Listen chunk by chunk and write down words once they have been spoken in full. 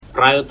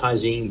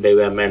prioritizing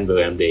BUMN,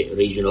 BUMD,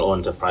 regional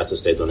enterprise to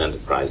state-owned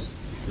enterprise,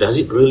 does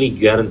it really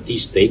guarantee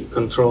state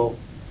control?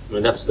 I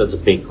mean, that's a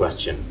big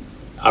question.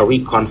 Are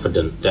we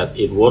confident that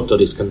if water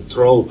is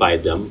controlled by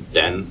them,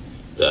 then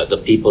the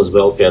people's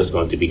welfare is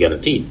going to be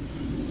guaranteed?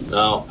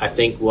 Now, I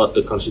think what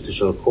the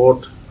Constitutional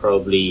Court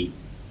probably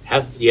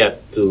have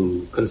yet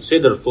to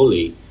consider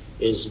fully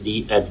is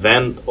the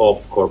advent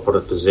of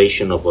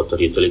corporatization of water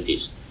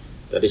utilities.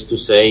 That is to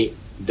say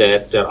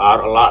that there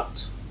are a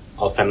lot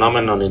of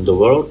phenomena in the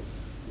world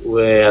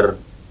where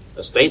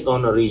a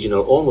state-owned or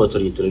regional-owned water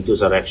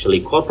utilities are actually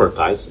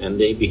corporatized and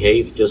they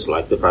behave just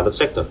like the private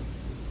sector,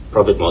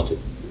 profit motive.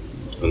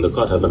 And the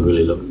court haven't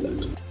really looked at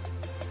that.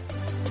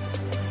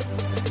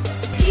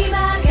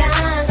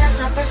 Tibakan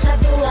rasa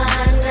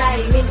persatuan,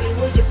 raih mimpi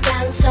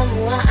wujudkan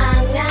semua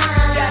angan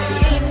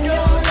dari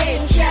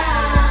Indonesia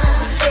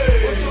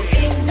untuk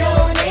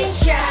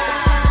Indonesia.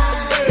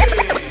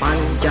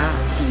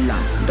 Pancasila,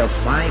 the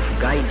 5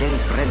 guiding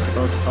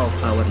principles of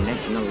our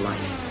national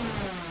life.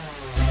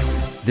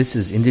 This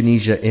is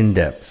Indonesia in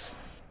Depth.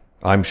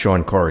 I'm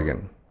Sean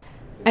Corrigan.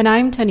 And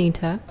I'm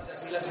Tanita.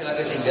 Sila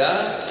ketiga,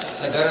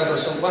 negara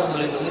bersumpah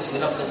melindungi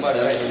segenap tumpah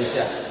darah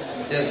Indonesia.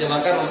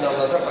 Diterjemahkan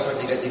Undang-Undang Dasar Pasal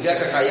 33,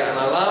 kekayaan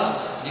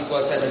alam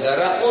dikuasai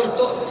negara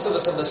untuk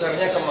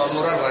sebesar-besarnya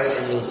kemakmuran rakyat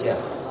Indonesia.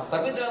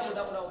 Tapi dalam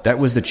undang-undang That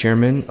was the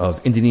chairman of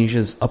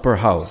Indonesia's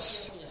upper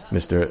house,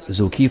 Mr.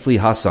 Zulkifli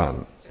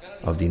Hasan,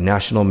 of the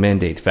National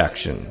Mandate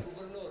faction.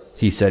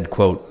 He said,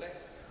 quote,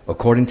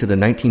 "According to the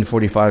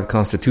 1945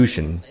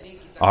 Constitution,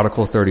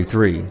 Article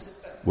 33,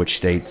 which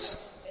states,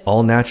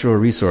 all natural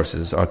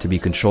resources are to be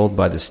controlled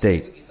by the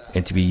state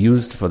and to be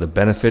used for the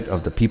benefit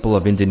of the people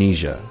of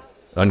Indonesia,"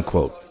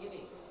 unquote.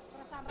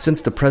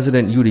 Since the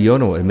President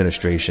Yudhoyono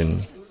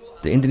administration,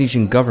 the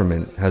Indonesian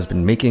government has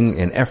been making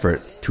an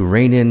effort to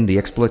rein in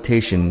the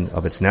exploitation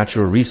of its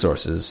natural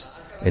resources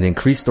and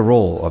increase the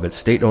role of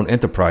its state-owned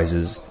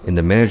enterprises in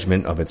the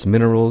management of its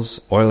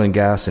minerals, oil and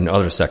gas, and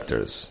other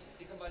sectors.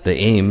 The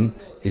aim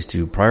is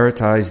to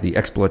prioritize the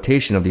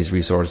exploitation of these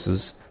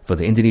resources for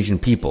the Indonesian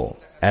people,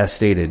 as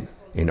stated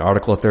in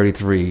Article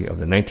 33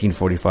 of the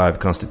 1945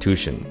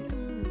 Constitution.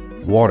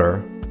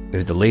 Water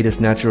is the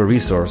latest natural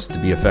resource to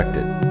be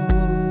affected.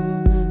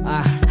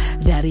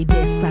 Dari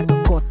desa ke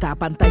kota,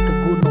 pantai ke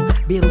gunung,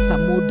 biru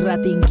samudra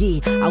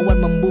tinggi, awan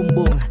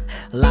membumbung,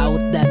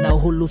 laut,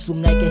 danau, hulu,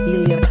 sungai ke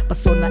hilir,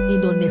 pesona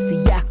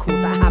Indonesiaku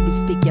tak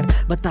habis pikir,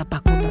 betapa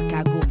ku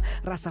terkagum,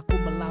 rasaku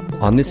melambung.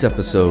 On this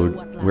episode,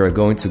 we are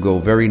going to go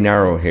very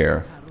narrow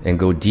here and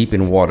go deep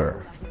in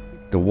water.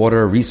 The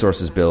Water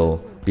Resources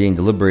Bill being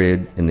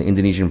deliberated in the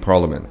Indonesian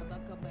Parliament.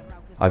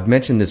 I've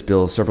mentioned this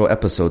bill several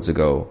episodes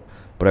ago,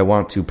 but I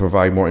want to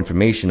provide more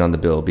information on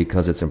the bill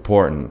because it's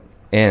important.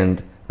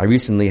 And I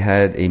recently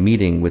had a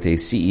meeting with a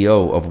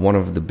CEO of one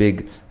of the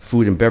big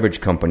food and beverage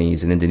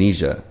companies in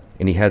Indonesia,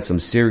 and he had some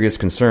serious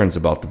concerns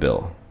about the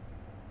bill.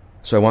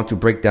 So I want to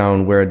break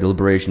down where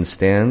deliberations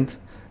stand,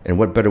 and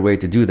what better way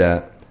to do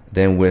that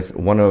than with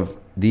one of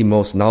the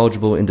most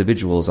knowledgeable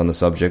individuals on the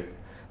subject,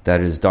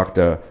 that is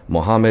Dr.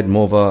 Mohammed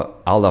Mova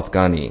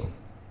Al-Afghani.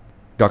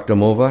 Dr.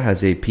 Mova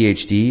has a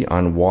PhD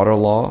on water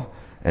law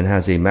and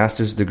has a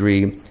master's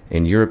degree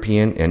in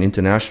European and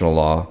international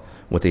law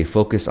with a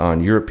focus on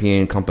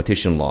European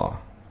competition law.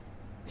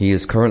 He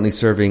is currently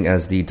serving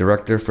as the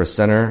Director for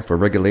Center for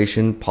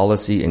Regulation,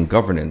 Policy and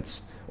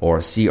Governance,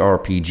 or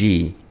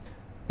CRPG,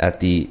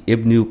 at the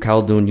Ibnu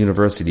Khaldun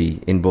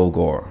University in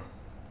Bogor.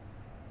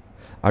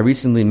 I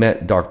recently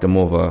met Dr.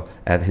 Mova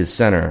at his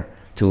center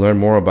to learn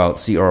more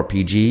about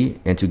CRPG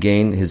and to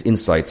gain his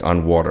insights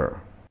on water.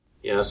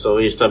 Yeah,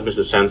 so we established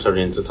the center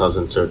in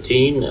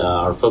 2013.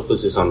 Our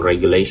focus is on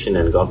regulation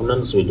and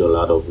governance. We do a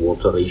lot of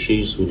water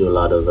issues. We do a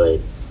lot of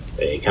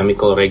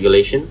chemical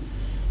regulation,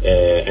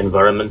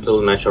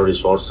 environmental, natural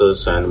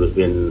resources, and we've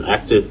been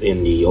active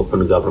in the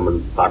open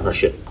government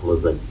partnership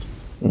movement.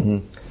 Mm-hmm.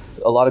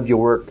 A lot of your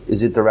work,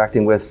 is it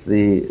interacting with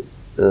the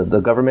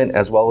government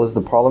as well as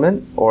the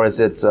parliament, or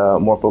is it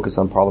more focused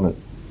on parliament?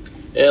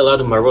 A lot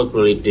of my work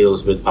really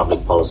deals with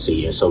public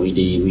policy. So we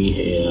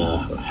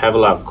have a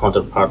lot of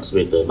counterparts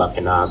with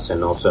Bappenas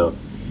and also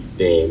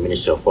the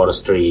Ministry of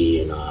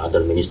Forestry and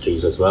other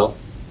ministries as well.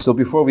 So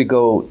before we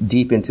go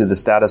deep into the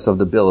status of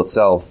the bill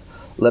itself,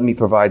 let me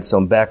provide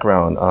some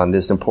background on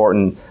this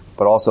important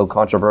but also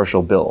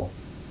controversial bill.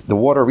 The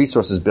Water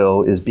Resources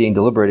Bill is being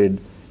deliberated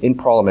in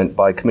Parliament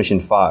by Commission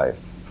 5.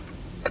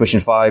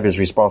 Commission 5 is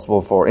responsible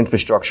for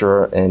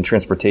infrastructure and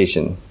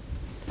transportation.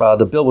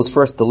 The bill was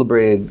first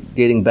deliberated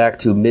dating back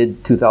to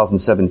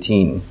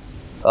mid-2017.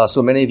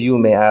 So many of you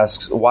may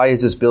ask, why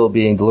is this bill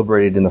being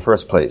deliberated in the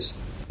first place?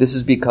 This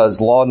is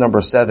because Law Number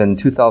 7,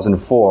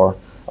 2004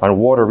 on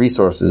water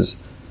resources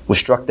was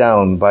struck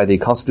down by the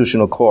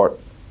Constitutional Court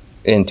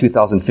in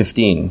 2015.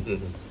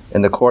 Mm-hmm. And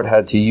the court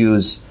had to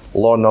use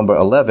Law Number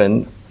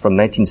 11 from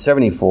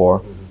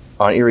 1974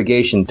 on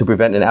irrigation to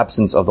prevent an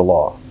absence of the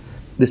law.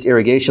 This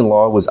irrigation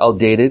law was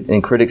outdated,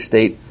 and critics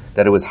state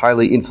that it was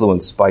highly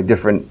influenced by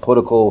different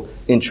political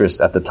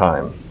interests at the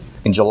time.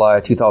 In July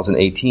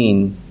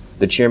 2018,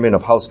 the chairman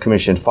of House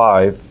Commission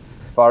 5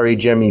 filed Fari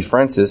Jemi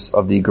Francis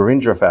of the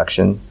Gerindra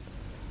faction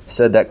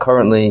said that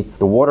currently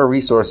the water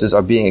resources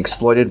are being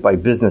exploited by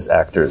business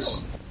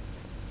actors.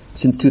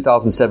 Since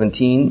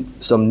 2017,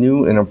 some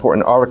new and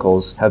important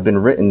articles have been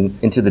written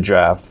into the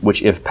draft,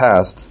 which, if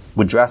passed,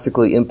 would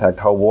drastically impact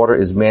how water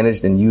is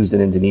managed and used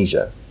in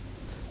Indonesia.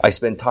 I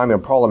spent time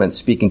in Parliament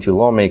speaking to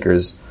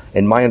lawmakers,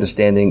 and my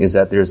understanding is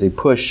that there's a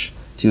push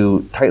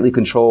to tightly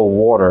control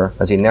water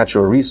as a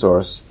natural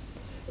resource,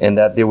 and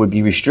that there would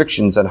be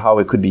restrictions on how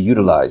it could be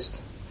utilized.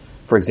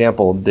 For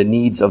example, the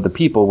needs of the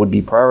people would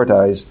be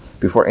prioritized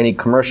before any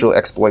commercial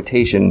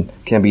exploitation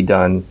can be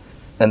done,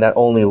 and that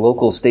only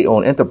local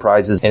state-owned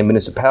enterprises and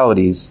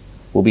municipalities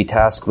will be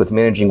tasked with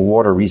managing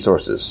water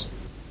resources.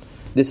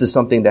 This is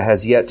something that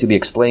has yet to be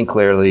explained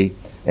clearly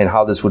and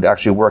how this would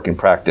actually work in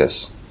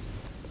practice.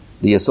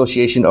 The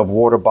Association of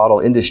Water Bottle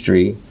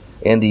Industry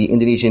and the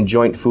Indonesian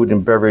Joint Food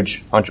and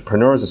Beverage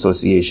Entrepreneurs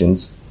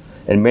Associations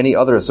and many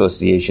other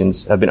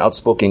associations have been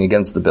outspoken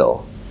against the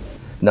bill.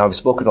 Now, I've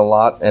spoken a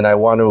lot, and I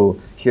want to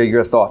hear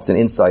your thoughts and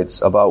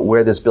insights about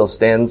where this bill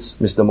stands,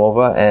 Mr.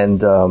 Mova,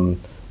 and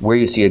where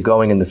you see it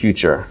going in the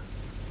future.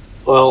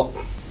 Well,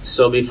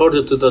 so before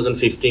the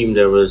 2015,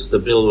 there was the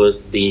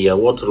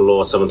Water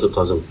Law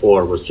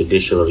 7/2004 was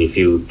judicially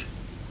reviewed.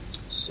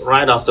 So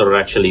right after it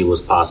actually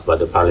was passed by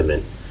the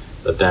Parliament.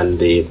 But then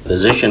the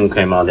decision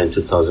came out in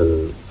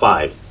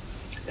 2005,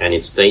 and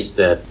it states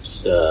that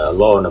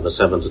Law Number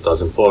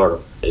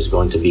 7/2004 is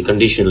going to be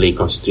conditionally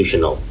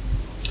constitutional.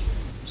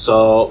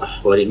 So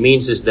what it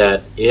means is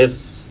that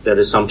if there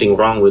is something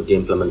wrong with the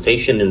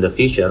implementation in the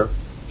future,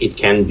 it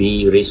can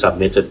be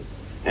resubmitted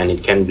and it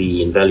can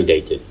be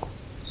invalidated.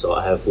 So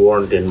I have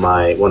warned in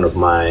one of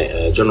my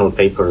journal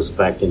papers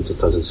back in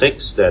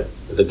 2006 that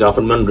the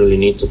government really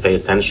need to pay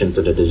attention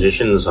to the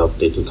decisions of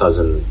the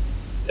 2005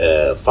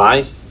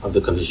 of the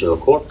Constitutional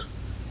Court.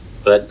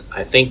 But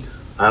I think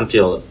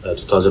until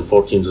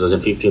 2014,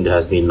 2015, there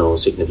has been no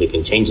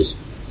significant changes.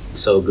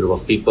 So a group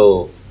of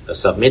people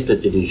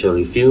submitted judicial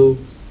review,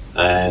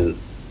 and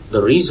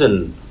the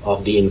reason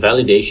of the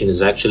invalidation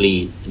is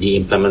actually the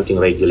implementing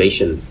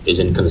regulation is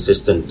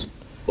inconsistent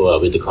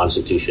with the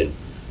Constitution.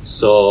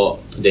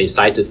 So they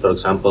cited, for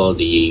example,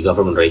 the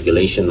government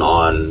regulation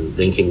on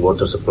drinking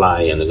water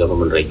supply and the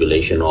government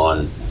regulation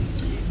on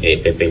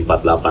PP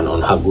 48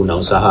 on hak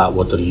guna usaha,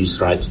 water use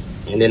rights,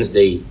 and then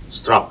they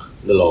struck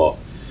the law.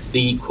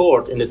 The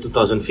court in the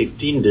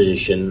 2015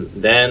 decision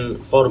then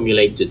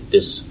formulated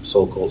this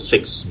so-called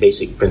 6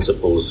 basic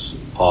principles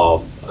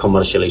of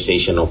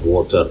commercialization of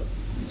water.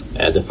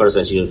 The first,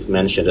 as you've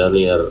mentioned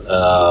earlier,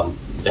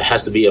 there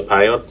has to be a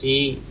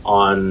priority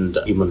on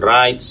the human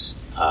rights.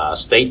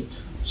 State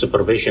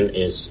supervision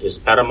is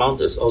paramount,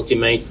 is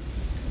ultimate,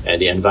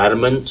 the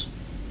environment.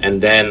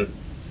 And then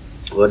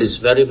what is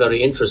very,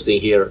 very interesting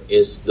here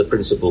is the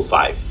principle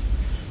 5.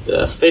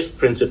 The 5th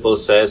principle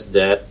says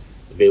that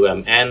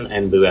BUMN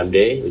and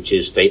BUMD, which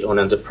is state-owned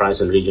enterprise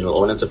and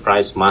regional-owned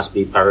enterprise, must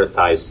be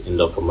prioritized in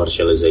the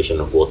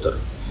commercialization of water.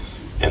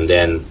 And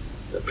then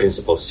the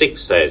principle 6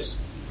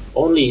 says,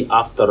 only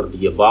after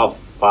the above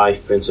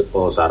 5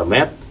 principles are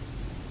met,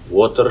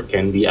 water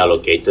can be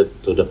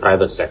allocated to the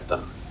private sector.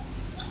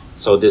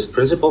 So this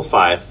principle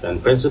 5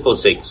 and principle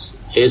 6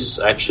 is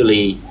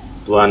actually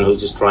the one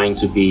which is trying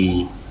to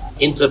be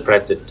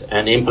interpreted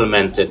and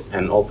implemented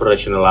and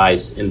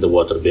operationalized in the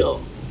water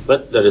bill.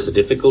 But there is a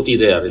difficulty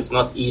there. It's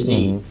not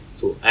easy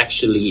to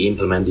actually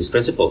implement these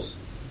principles.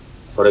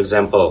 For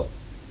example,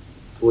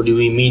 what do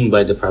we mean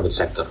by the private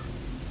sector?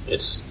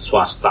 It's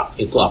swasta.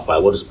 Itu apa?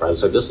 What is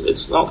private sector?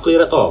 It's not clear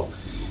at all.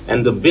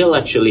 And the bill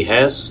actually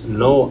has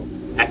no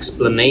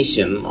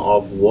explanation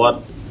of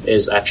what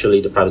is actually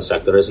the private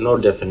sector. There is no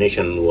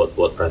definition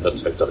what private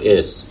sector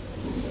is.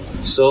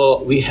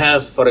 So we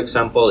have, for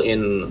example,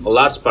 in a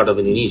large part of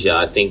Indonesia,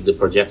 I think the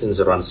projection is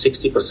around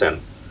 60%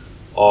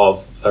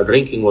 of a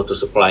drinking water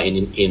supply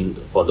in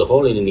for the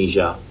whole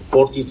Indonesia.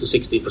 40 to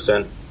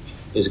 60%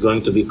 is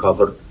going to be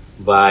covered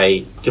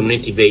by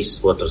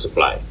community-based water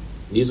supply.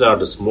 These are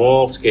the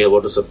small-scale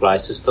water supply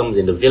systems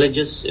in the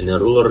villages, in the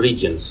rural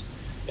regions,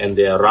 and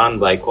they are run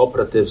by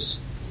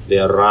cooperatives. They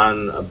are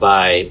run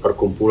by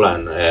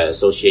perkumpulan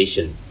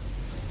association,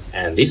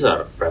 and these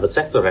are private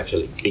sector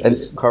actually. And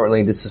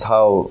currently, this is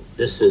how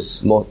the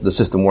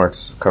system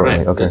works.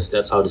 Currently, right, okay,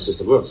 that's how the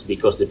system works,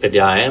 because the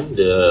PDAM,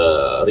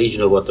 the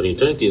regional water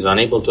utility, is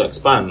unable to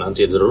expand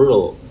until the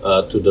rural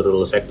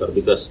sector,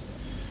 because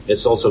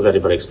it's also very,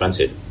 very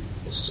expensive.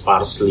 It's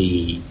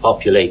sparsely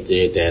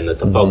populated, and the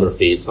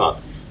topography it's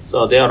not.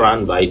 So they are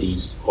run by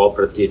these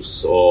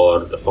cooperatives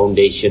or the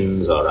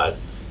foundations,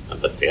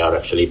 but they are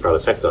actually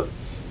private sector.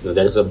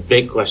 There is a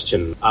big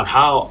question on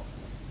how,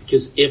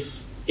 because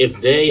if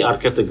they are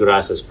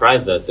categorized as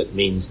private, that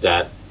means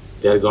that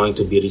they are going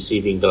to be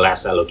receiving the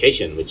less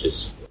allocation, which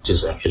is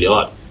actually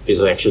odd,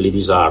 because actually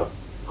these are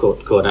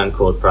quote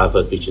unquote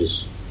private, which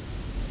is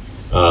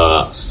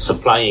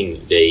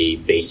supplying the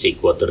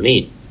basic water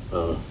need,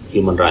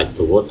 human right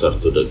to water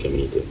to the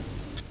community.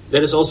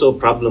 There is also a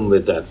problem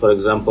with that. For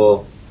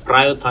example,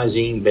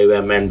 prioritizing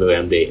BUMN,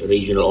 BUMD,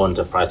 regional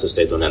enterprise to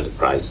state-owned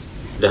enterprise.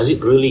 Does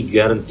it really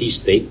guarantee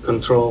state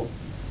control?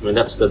 I mean,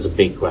 that's a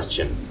big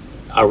question.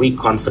 Are we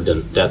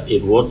confident that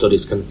if water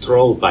is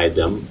controlled by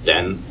them,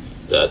 then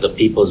the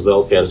people's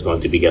welfare is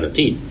going to be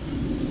guaranteed?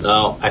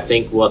 Now, I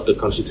think what the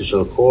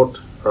Constitutional Court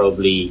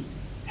probably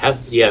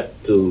have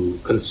yet to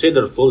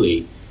consider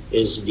fully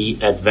is the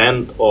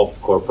advent of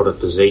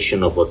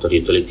corporatization of water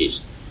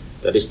utilities.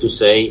 That is to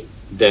say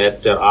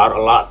that there are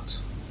a lot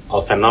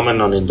of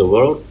phenomenon in the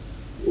world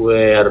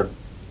where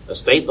a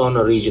state-owned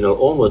or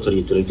regional-owned water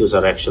utilities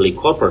are actually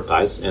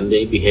corporatized and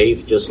they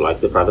behave just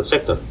like the private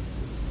sector,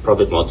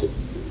 profit motive.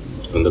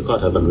 And the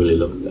court haven't really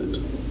looked at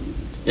that.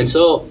 And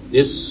so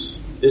these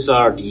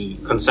are the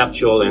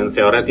conceptual and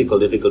theoretical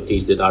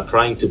difficulties that are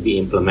trying to be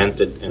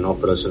implemented and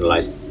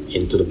operationalized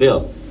into the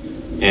bill.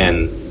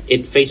 And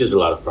it faces a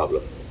lot of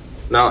problems.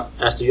 Now,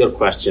 as to your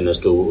question as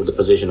to the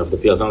position of the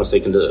bill, if I'm not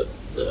mistaken, the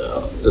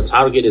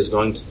target is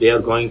they are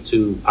going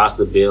to pass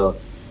the bill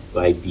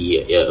by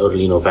the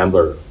early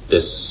November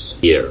this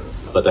year.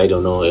 But I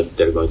don't know if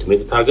they're going to meet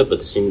the target,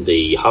 but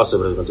the House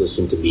of Representatives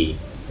seem to be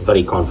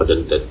very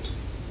confident that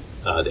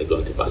they're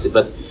going to pass it.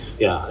 But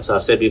yeah, as I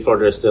said before,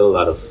 there's still a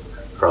lot of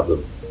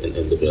problem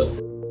in the bill.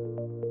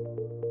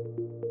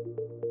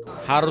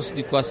 Harus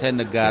dikuasai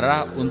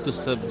negara untuk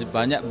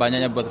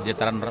sebanyak-banyaknya buat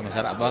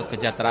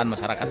kesejahteraan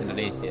masyarakat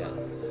Indonesia.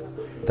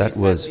 That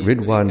was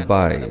Ridwan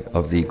Bai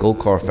of the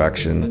Golkar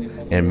faction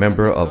and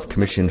member of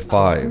Commission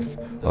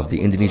 5 of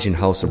the Indonesian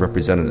House of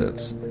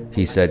Representatives.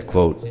 He said,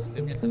 quote,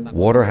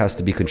 "Water has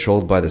to be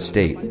controlled by the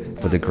state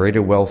for the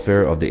greater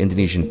welfare of the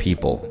Indonesian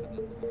people.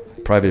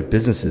 Private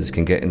businesses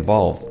can get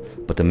involved,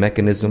 but the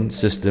mechanism,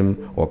 system,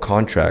 or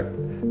contract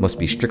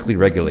must be strictly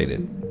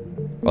regulated.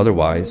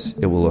 Otherwise,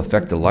 it will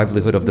affect the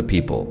livelihood of the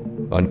people,"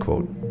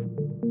 unquote.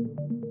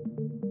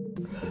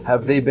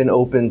 Have they been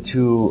open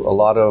to a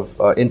lot of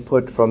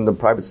input from the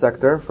private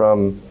sector,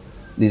 from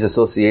these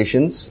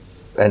associations?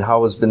 And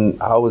how has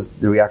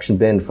the reaction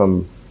been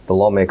from the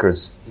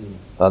lawmakers?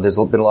 There's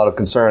been a lot of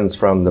concerns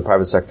from the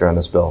private sector on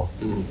this bill.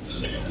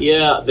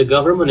 Yeah, the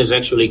government is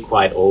actually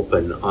quite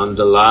open. On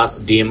the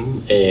last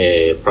DIM,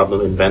 a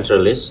problem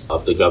inventor list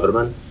of the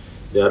government,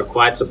 they are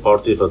quite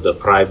supportive of the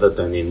private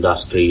and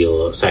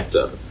industrial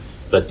sector.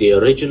 But the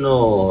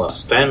original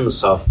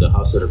stance of the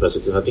House of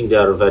Representatives, I think they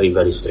are very,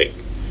 very strict.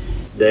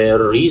 Their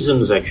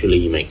reasons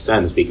actually make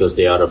sense because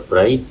they are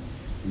afraid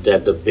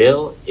that the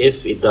bill,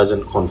 if it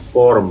doesn't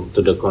conform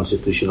to the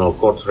Constitutional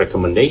Court's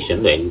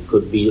recommendation, then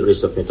could be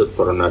resubmitted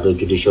for another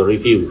judicial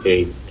review.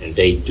 And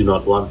they do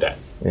not want that.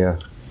 Yeah.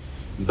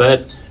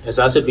 But as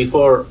I said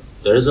before,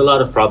 there is a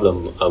lot of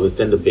problem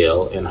within the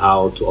bill and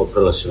how to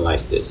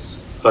operationalize this.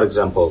 For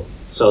example,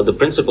 so the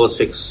Principle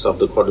 6 of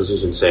the court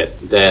decision said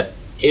that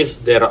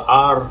if there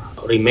are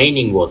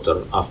remaining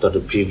water after the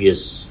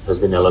previous has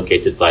been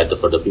allocated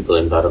for the people,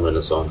 environment,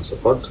 and so on and so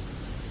forth,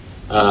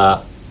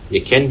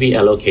 it can be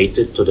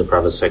allocated to the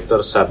private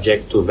sector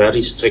subject to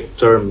very strict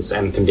terms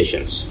and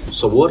conditions.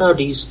 So what are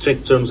these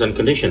strict terms and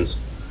conditions?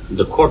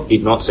 The court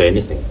did not say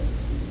anything.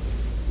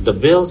 The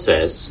bill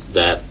says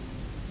that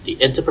the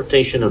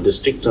interpretation of the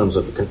strict terms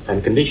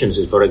and conditions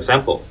is, for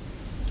example,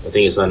 I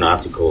think it's on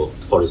Article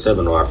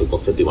 47 or Article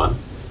 51,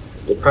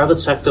 the private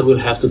sector will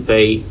have to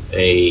pay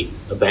a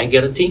bank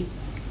guarantee.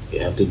 They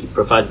have to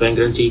provide bank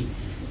guarantee.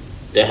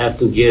 They have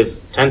to give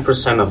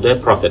 10% of their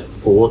profit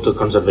for water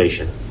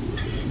conservation.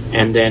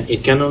 And then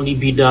it can only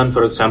be done,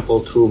 for example,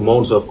 through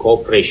modes of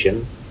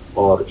cooperation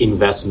or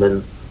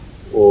investment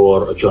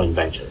or a joint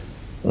venture.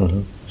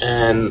 Mm-hmm.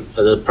 And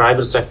the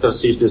private sector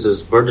sees this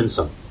as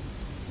burdensome.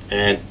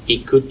 And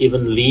it could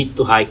even lead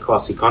to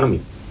high-cost economy.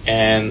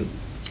 And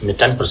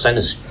 10%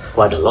 is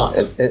quite a lot.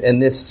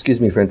 And this, excuse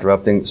me for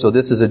interrupting, so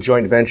this is a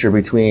joint venture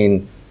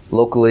between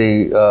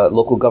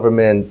local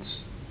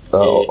government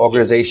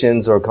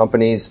organizations or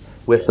companies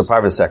with the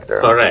private sector.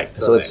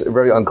 Correct. So it's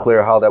very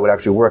unclear how that would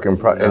actually work in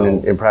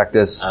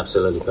practice.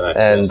 Absolutely correct.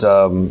 And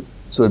so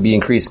it would be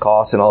increased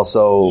costs and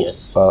also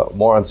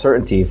more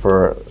uncertainty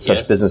for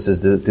such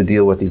businesses to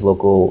deal with these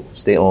local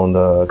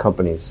state-owned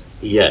companies.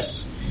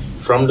 Yes.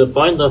 From the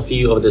point of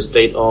view of the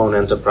state-owned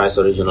enterprise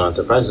or regional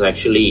enterprises,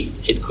 actually,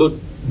 it could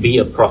be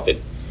a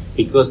profit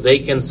because they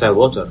can sell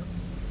water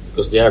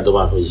because they are the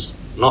one who is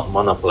not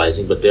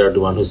monopolizing, but they are the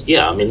one who's,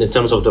 in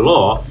terms of the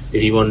law,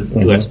 if you want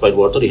to exploit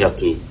water, you have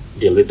to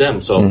deal with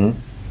them. So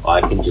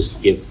I can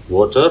just give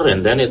water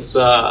and then it's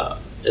a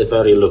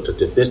very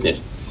lucrative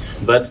business.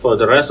 But for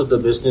the rest of the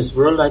business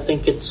world, I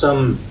think it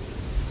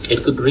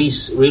could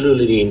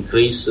really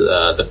increase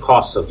the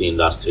cost of the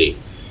industry.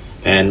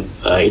 And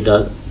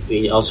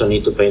we also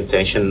need to pay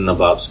attention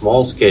about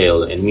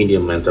small-scale and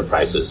medium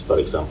enterprises, for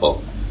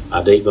example.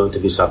 Are they going to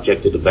be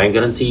subject to the bank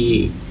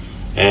guarantee?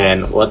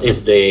 And what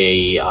if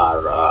they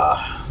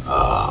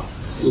are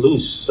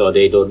loose, so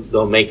they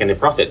don't make any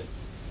profit?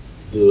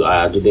 Do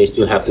they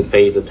still have to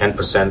pay the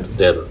 10% of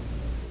their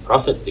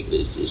profit?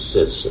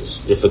 It's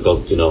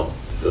difficult,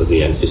 to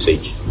be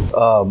envisaged.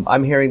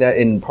 I'm hearing that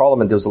in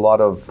Parliament there was a lot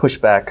of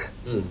pushback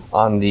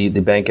on the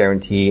bank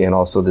guarantee and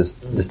also this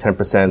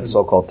 10%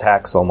 so-called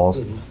tax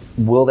almost.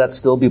 Will that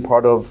still be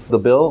part of the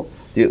bill?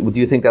 Do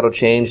you think that'll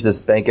change,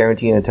 this bank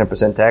guarantee and a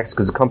 10% tax?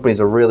 Because the companies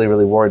are really,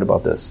 really worried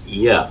about this.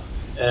 Yeah.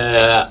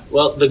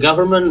 Well, the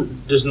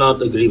government does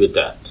not agree with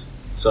that.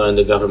 So in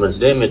the government's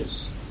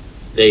limits,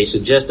 they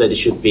suggest that it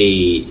should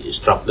be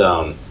struck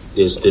down.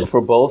 This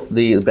for both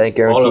the bank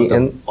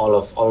guarantee all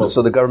of.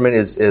 So the government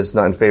is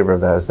not in favor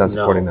of that. It's not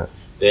supporting that.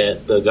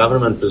 The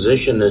government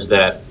position is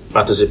that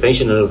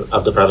participation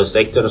of the private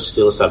sector is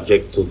still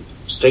subject to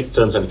strict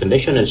terms and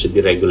conditions and should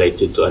be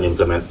regulated to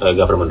implement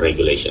government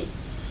regulation.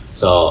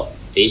 So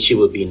the issue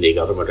would be in the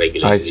government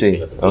regulation. I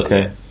see.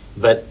 Okay.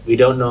 But we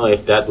don't know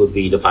if that would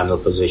be the final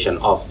position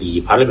of the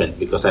parliament,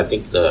 because I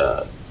think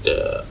the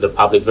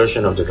public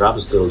version of the draft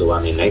is still the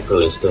one in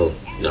April. Is still,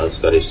 it's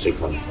very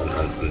strict on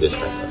this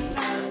matter.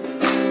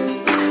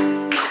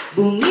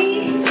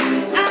 Bumi,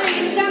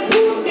 air dan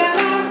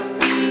udara,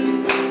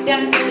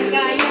 dan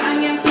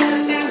kekayaan yang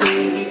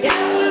terkandung di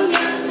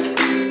dalamnya,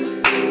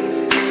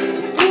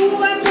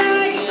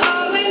 dikuasai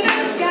oleh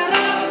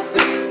negara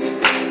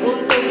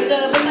untuk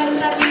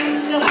sebesar-besarnya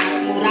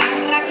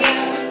kemakmuran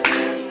rakyat.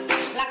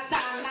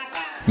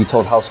 You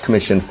told House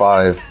Commission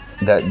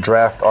 5 that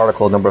draft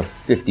article number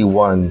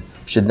 51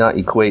 should not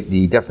equate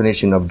the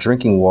definition of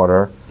drinking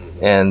water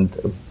and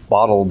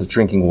bottled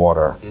drinking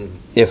water.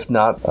 If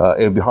not,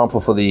 it would be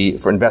harmful for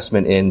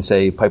investment in,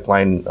 say,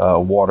 pipeline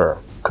water.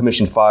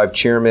 Commission 5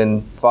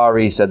 Chairman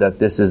Fahri said that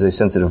this is a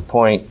sensitive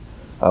point,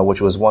 which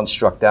was once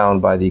struck down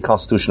by the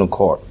Constitutional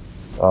Court.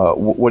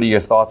 What are your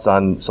thoughts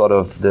on sort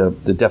of the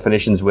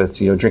definitions with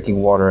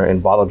drinking water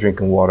and bottled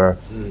drinking water,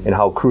 and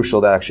how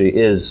crucial that actually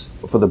is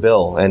for the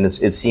bill? And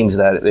it seems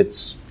that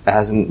it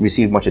hasn't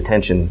received much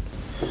attention.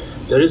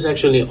 There is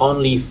actually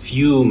only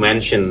few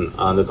mention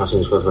on the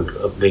Constitutional Court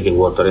of drinking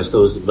water,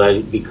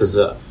 because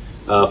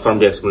from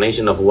the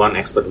explanation of one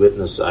expert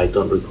witness, I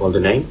don't recall the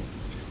name.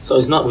 So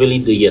it's not really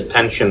the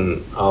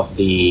attention of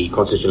the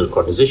Constitutional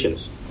Court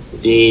decisions.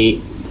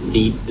 The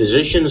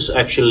decisions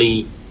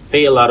actually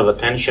pay a lot of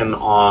attention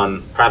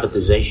on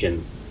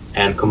privatization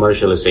and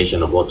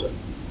commercialization of water.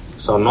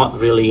 So not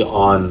really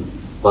on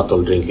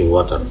bottled drinking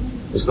water.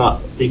 It's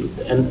not,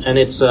 and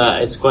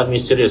it's quite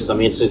mysterious. I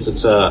mean,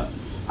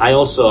 I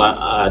also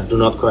do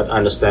not quite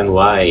understand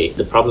why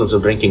the problems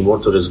of drinking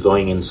water is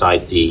going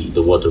inside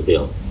the water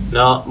bill.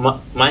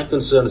 Now, my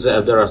concern is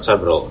that there are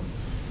several.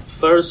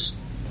 First,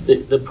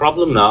 the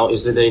problem now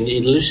is that in the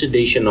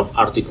elucidation of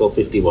Article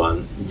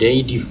 51,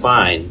 they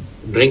define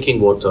drinking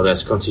water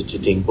as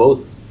constituting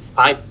both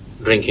piped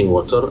drinking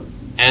water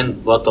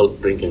and bottled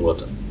drinking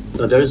water.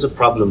 Now, there is a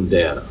problem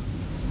there.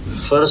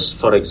 First,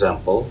 for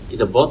example,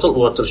 the bottled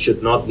water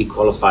should not be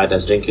qualified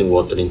as drinking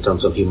water in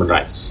terms of human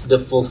rights. The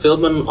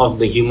fulfillment of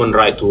the human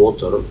right to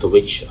water, to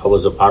which I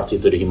was a party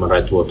to the human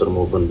right to water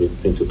movement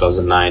between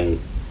 2009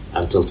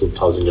 until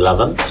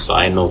 2011, so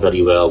I know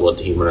very well what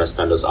the human rights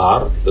standards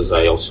are, because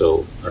I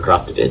also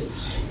drafted it.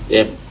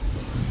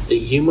 The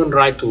human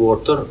right to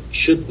water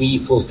should be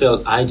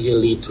fulfilled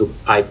ideally through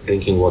piped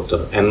drinking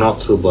water and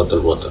not through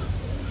bottled water.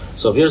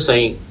 So if you're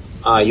saying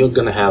you're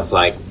going to have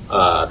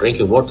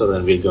drinking water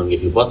and we're going to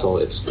give you bottle,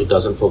 it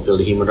doesn't fulfill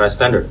the human rights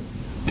standard.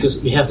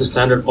 Because we have the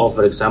standard of,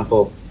 for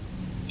example,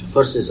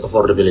 first is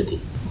affordability.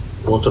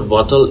 Water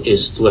bottle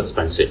is too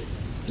expensive.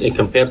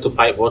 Compared to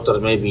pipe water,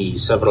 maybe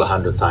several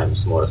hundred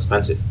times more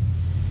expensive.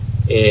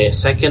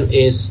 Second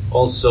is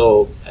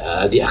also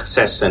the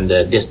access and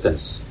the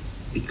distance.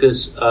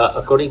 Because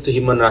according to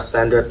human rights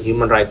standard,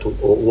 human right to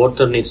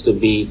water needs to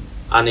be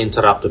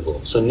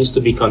uninterruptible. So it needs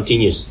to be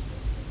continuous.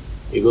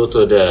 You go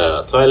to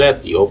the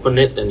toilet, you open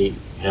it, and you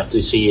have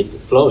to see it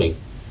flowing.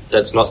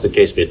 That's not the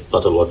case with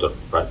bottled water,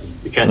 right?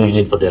 You can't use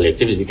it for daily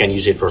activities. You can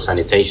use it for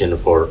sanitation,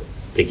 for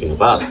taking a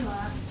bath.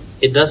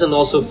 It doesn't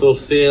also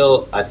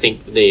fulfill, I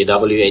think, the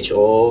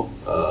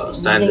WHO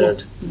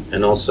standard,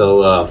 and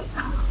also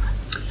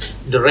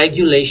the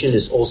regulation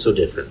is also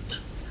different.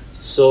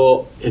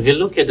 So if you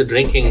look at the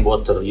drinking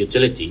water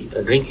utility,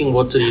 a drinking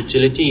water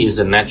utility is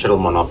a natural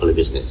monopoly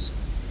business.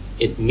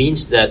 It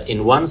means that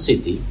in one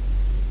city,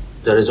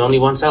 there is only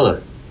one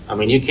seller. I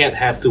mean, you can't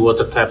have two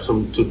water taps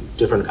from two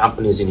different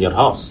companies in your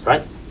house,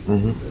 right?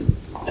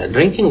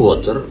 Drinking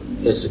water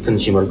is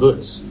consumer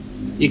goods.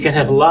 You can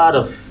have a lot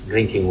of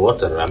drinking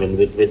water, I mean,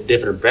 with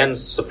different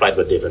brands supplied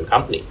by different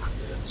companies.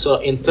 So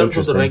in terms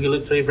of the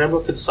regulatory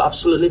framework, it's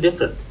absolutely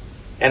different.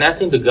 And I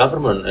think the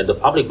government and the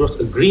public groups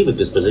agree with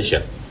this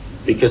position,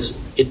 because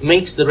it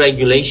makes the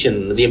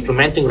regulation, the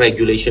implementing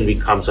regulation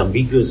becomes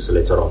ambiguous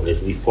later on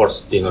if we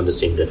force it on the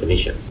same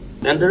definition.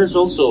 And there is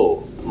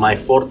also my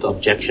fourth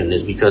objection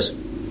is because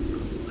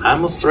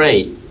I'm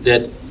afraid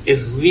that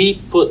if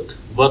we put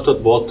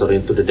bottled water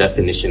into the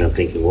definition of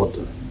drinking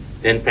water,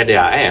 then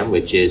PDAM,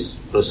 which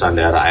is Perusahaan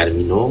Daerah Air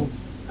Minum,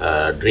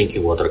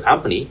 drinking water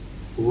company,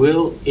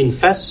 will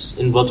invest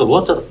in bottled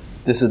water.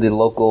 This is the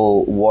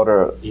local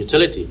water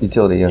utility.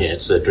 Utility, yes. Yeah,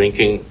 it's a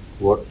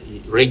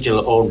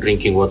regional owned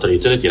drinking water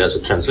utility. That's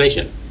a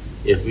translation.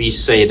 If we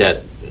say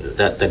that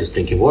is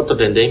drinking water,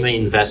 then they may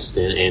invest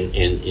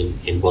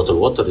in bottled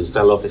water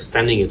instead of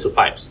extending it to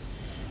pipes.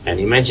 And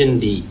imagine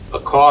the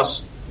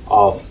cost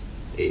of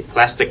a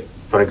plastic,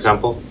 for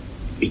example,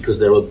 because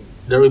there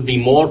there will be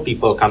more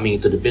people coming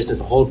into the business.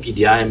 The whole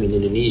PDIM in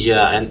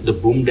Indonesia and the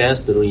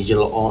BUMDes, the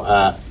regional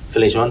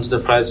village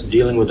enterprise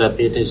dealing with that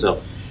business.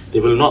 So they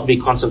will not be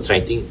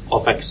concentrating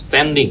of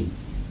extending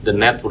the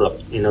network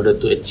in order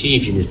to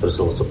achieve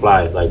universal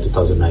supply by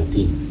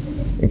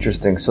 2019.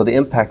 Interesting. So the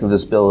impact of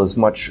this bill is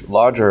much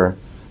larger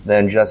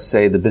than just,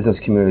 say, the business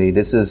community.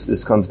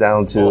 This comes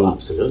down to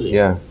absolutely.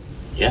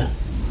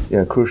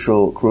 Yeah,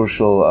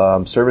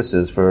 crucial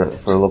services for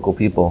local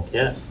people.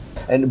 Yeah.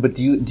 But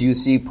do you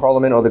see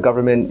Parliament or the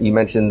government? You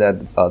mentioned that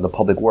the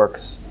Public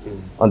Works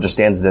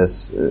understands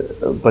this,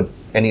 but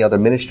any other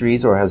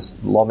ministries or has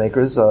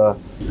lawmakers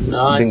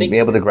been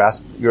able to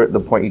grasp the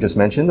point you just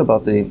mentioned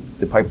about the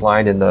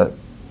pipeline and the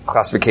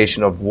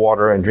classification of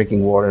water and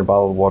drinking water and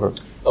bottled water?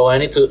 Oh, I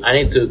need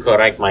to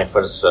correct my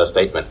first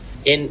statement.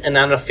 In an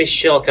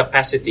unofficial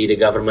capacity, the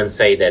government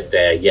say that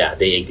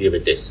they agree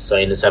with this. So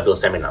in the several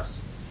seminars,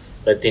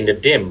 but in the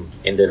DIM,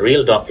 in the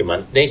real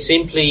document, they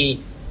simply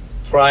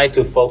try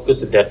to focus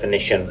the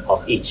definition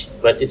of each,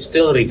 but it's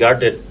still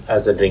regarded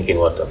as a drinking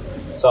water.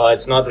 So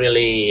it's not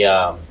really.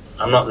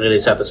 I'm not really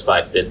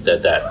satisfied with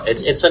that.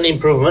 It's an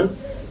improvement,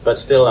 but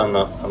still I'm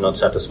not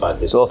satisfied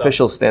with it. So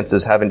official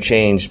stances haven't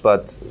changed,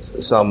 but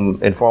some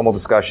informal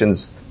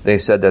discussions, they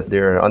said that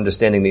they're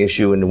understanding the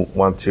issue and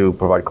want to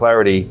provide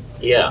clarity.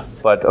 Yeah.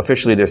 But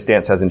officially their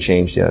stance hasn't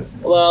changed yet.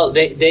 Well,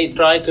 they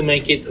try to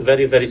make it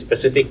very, very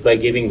specific by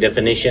giving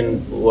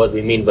definition. What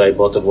we mean by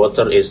bottled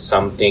water is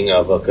something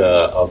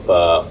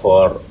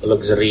for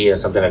luxury or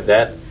something like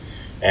that.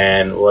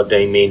 And what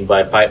they mean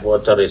by pipe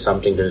water is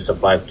something that is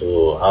supplied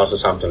to house or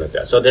something like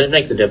that. So they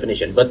make the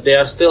definition, but they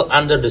are still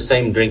under the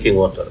same drinking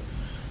water.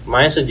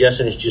 My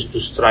suggestion is just to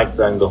strike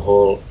down the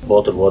whole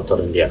bottled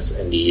water in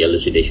the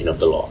elucidation of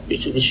the law.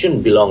 It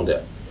shouldn't belong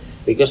there.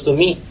 Because to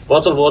me,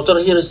 bottled water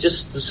here is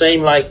just the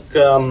same like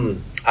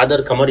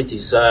other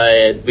commodities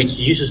which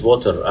uses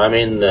water. I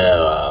mean,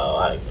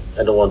 I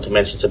don't want to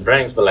mention some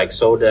brands, but like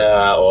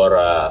soda or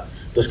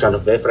those kind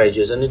of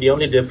beverages, and the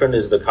only difference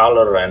is the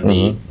color and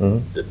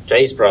the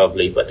taste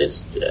probably, but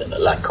it's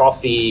like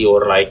coffee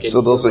or like... So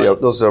those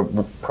are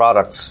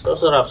products.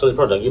 Those are absolutely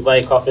products. You buy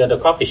a coffee at a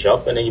coffee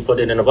shop and then you put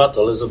it in a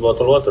bottle, it's a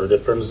bottled water. The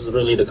difference is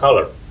really the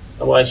color.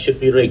 Otherwise it should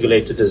be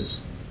regulated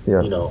as,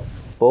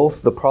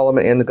 Both the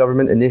Parliament and the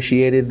government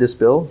initiated this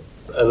bill?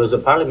 It was a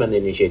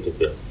Parliament-initiated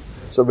bill.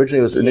 So originally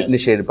it was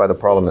initiated by the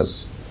Parliament.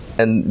 Yes.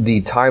 And the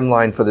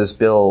timeline for this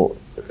bill,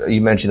 you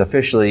mentioned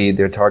officially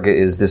their target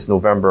is this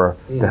November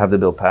to have the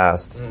bill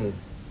passed.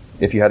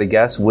 If you had to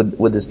guess,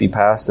 would this be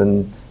passed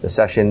in the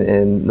session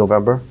in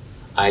November?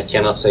 I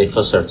cannot say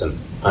for certain.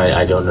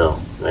 I don't know.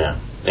 Yeah,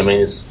 I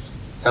mean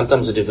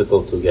sometimes it's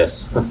difficult to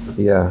guess.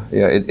 Yeah.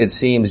 It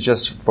seems,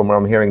 just from what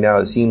I'm hearing now,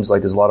 it seems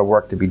like there's a lot of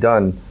work to be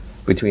done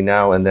between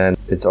now and then.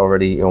 It's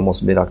already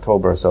almost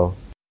mid-October, so.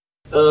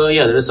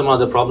 There are some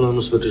other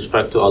problems with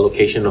respect to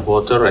allocation of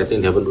water. I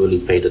think they haven't really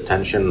paid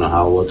attention on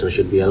how water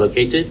should be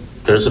allocated.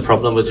 There's a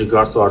problem with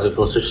regards to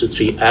Article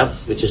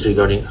 63F, which is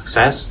regarding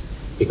access,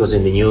 because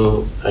in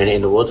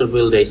the water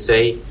bill they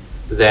say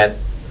that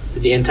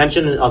the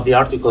intention of the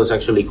article is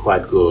actually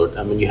quite good.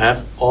 I mean, you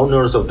have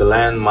owners of the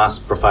land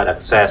must provide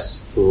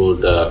access to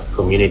the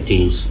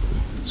communities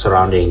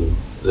surrounding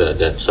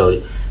that.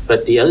 So,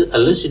 but the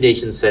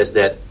elucidation says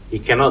that you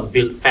cannot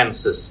build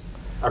fences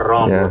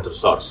around water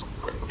source.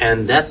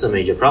 And that's a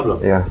major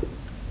problem. Yeah.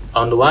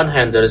 On the one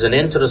hand, there is an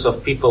interest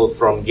of people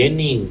from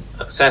gaining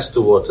access to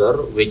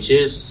water, which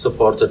is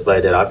supported by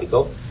that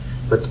article,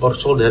 but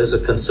also there is a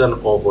concern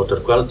of water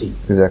quality.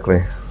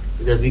 Exactly.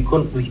 Because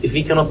if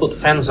we cannot put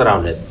fence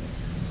around it,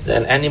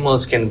 then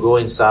animals can go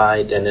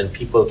inside, and then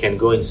people can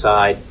go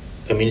inside,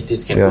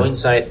 communities can go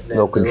inside.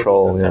 No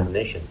control.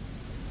 Contamination.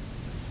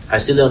 I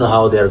still don't know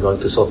how they are going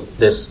to solve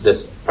this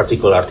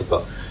particular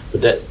article.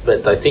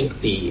 But I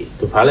think the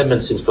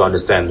Parliament seems to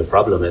understand the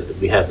problem, that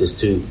we have these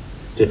two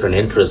different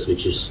interests,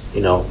 which is,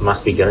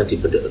 must be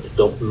guaranteed, but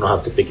don't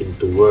have to pick it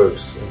into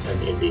words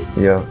in the...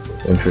 Yeah,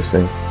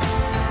 interesting.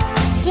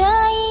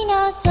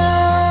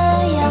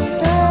 Yang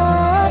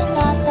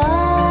tertata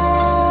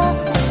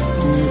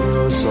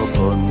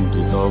dirasakan,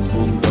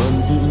 ditampung dan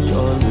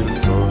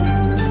dialirkan.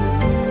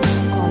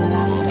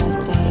 Kolam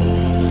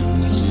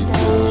retensi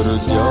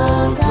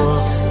terjaga,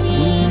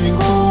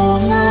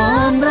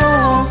 lingkungan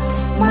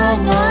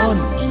ramanan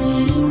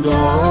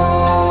indah.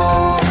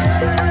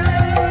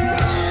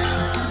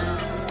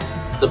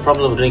 The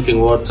problem of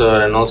drinking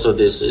water and also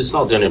this, it's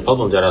not the only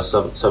problem. There are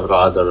several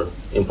other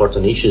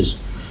important issues.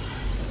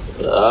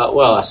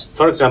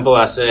 For example,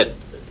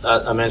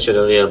 I mentioned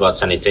earlier about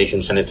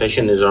sanitation.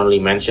 Sanitation is only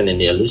mentioned in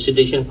the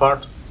elucidation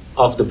part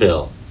of the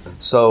bill.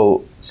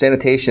 So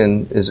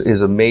sanitation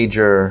is a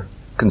major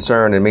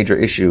concern and major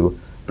issue,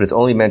 but it's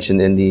only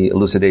mentioned in the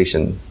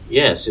elucidation.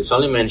 Yes, it's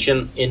only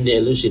mentioned in the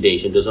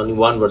elucidation. There's only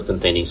one word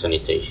containing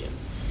sanitation.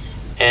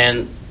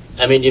 And,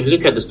 I mean, if you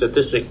look at the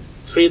statistic,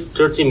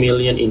 30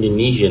 million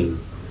Indonesians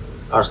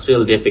are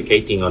still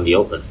defecating on the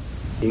open.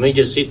 In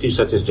major cities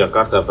such as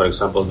Jakarta, for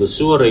example, the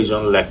sewer rate is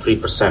only like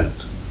 3%.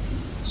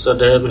 So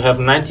there we have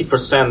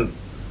 90%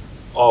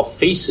 of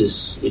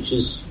feces, which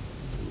is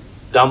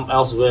dumped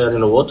elsewhere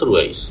in the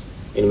waterways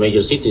in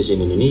major cities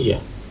in Indonesia.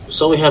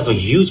 So we have a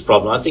huge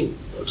problem. I think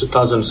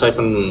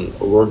 2007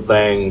 World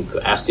Bank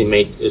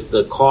estimate is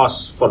the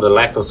cost for the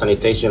lack of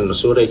sanitation and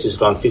sewage is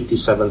around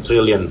 57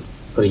 trillion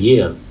per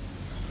year.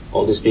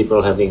 All these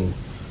people having,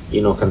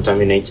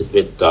 contaminated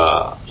with,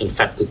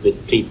 infected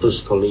with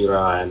typhus,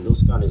 cholera, and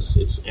those kind of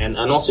and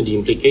also the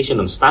implication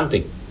on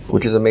stunting,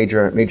 which is a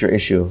major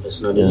issue.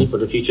 It's not only for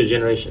the future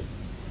generation.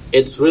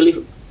 It's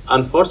really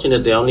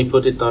unfortunate they only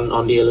put it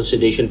on the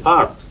elucidation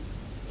part.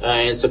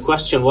 It's a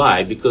question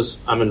why, because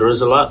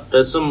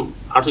there's some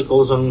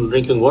articles on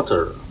drinking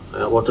water,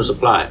 water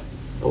supply.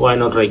 Why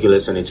not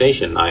regulate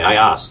sanitation? I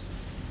asked.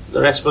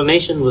 Their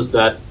explanation was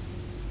that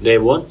they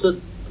wanted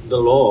the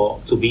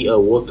law to be a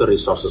water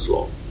resources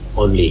law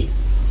only,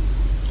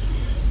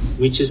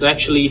 which is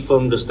actually,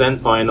 from the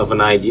standpoint of an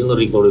ideal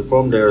legal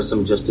reform, there are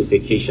some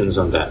justifications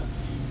on that.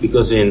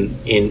 Because in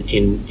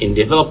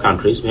developed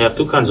countries, we have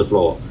two kinds of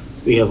law.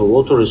 We have a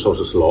water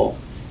resources law,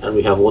 and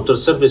we have water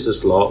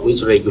services law,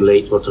 which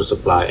regulates water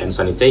supply and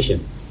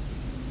sanitation.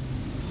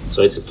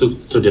 So it's two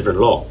different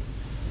law.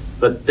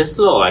 But this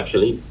law,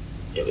 actually,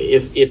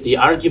 if the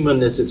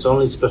argument is it's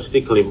only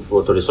specifically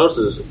for water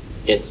resources,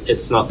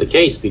 it's not the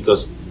case,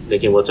 because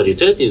drinking water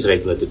utility is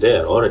regulated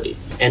there already.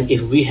 And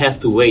if we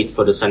have to wait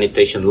for the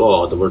sanitation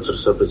law, the water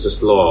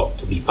services law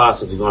to be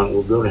passed,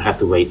 we're going to have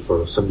to wait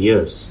for some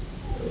years.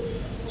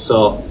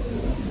 So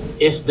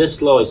if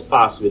this law is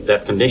passed with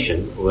that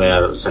condition,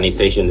 where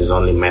sanitation is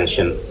only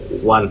mentioned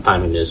one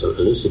time in this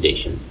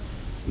elucidation,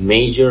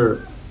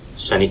 major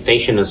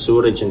sanitation and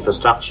sewerage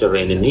infrastructure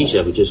in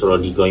Indonesia, which is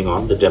already going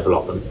on, the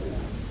development,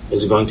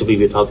 is going to be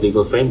without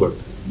legal framework.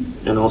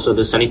 And also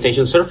the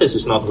sanitation service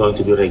is not going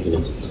to be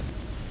regulated.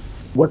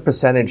 What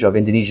percentage of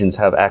Indonesians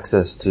have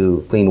access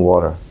to clean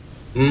water?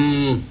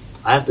 I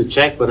have to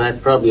check, but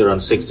I'd probably around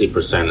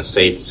 60%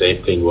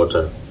 safe clean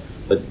water.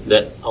 But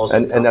that also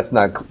and that's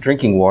not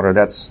drinking water,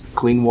 that's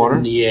clean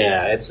water?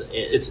 Yeah, it's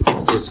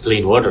just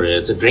clean water.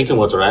 It's a drinking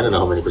water, I don't know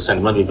how many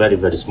percent. It might be very,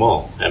 very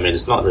small. I mean,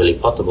 it's not really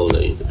potable,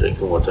 the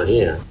drinking water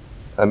here.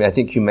 I mean, I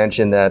think you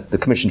mentioned that the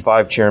Commission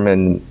 5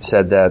 chairman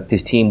said that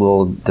his team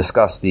will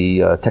discuss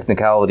the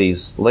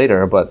technicalities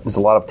later, but there's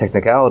a lot of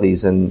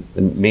technicalities and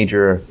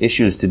major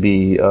issues to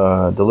be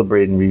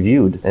deliberated and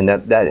reviewed, and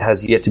that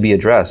has yet to be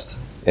addressed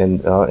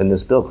in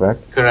this bill,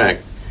 correct?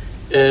 Correct.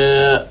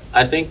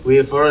 I think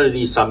we've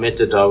already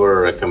submitted our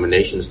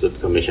recommendations to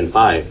Commission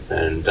 5,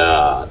 and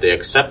they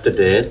accepted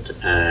it.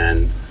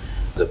 And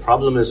the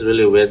problem is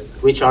really with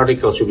which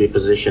article should be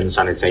positioned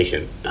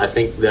sanitation. I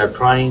think they are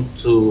trying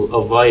to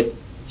avoid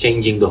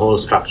changing the whole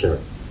structure.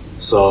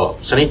 So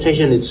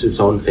sanitation is its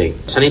own thing.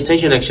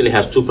 Sanitation actually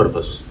has two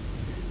purposes.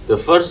 The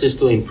first is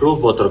to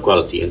improve water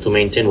quality and to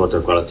maintain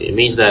water quality. It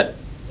means that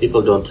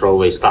people don't throw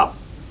away stuff.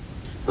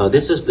 Now,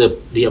 this is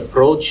the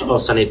approach of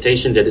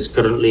sanitation that is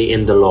currently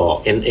in the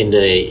law, in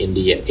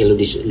the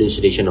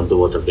elucidation of the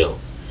water bill,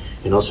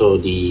 and also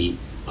the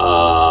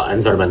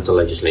environmental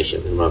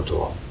legislation, environmental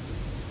law.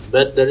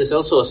 But there is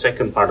also a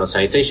second part of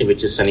sanitation,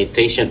 which is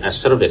sanitation as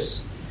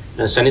service.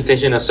 And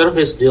sanitation as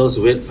service deals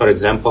with, for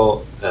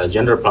example,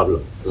 gender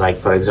problem. Like,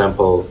 for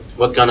example,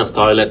 what kind of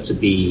toilet to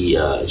be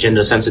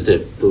gender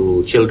sensitive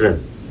to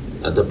children.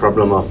 The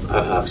problem of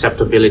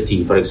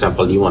acceptability. For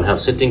example, you want to have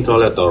sitting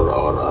toilet or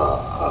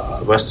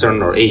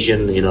Western or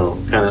Asian,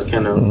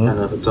 kind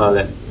of a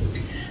toilet.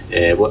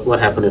 What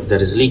happens if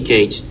there is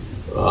leakage?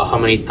 How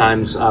many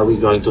times are we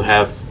going to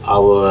have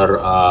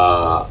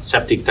our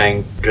septic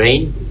tank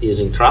drained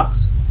using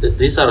trucks?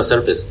 These are a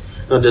surface.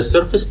 Now, the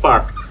surface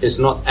part is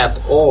not at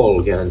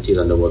all guaranteed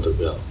on the water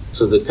bill.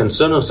 So the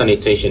concern of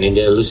sanitation in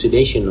the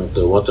elucidation of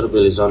the water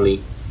bill is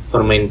only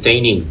for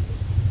maintaining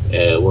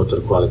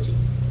water quality,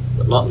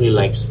 but not really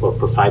like for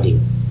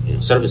providing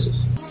services.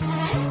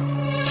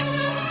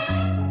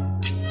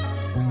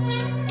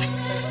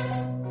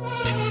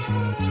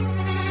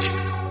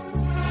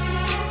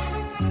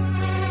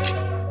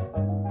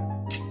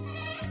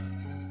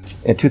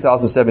 In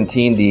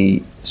 2017,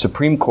 the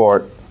Supreme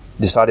Court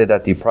decided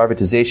that the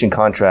privatization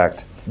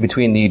contract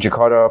between the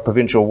Jakarta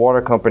Provincial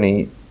Water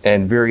Company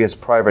and various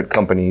private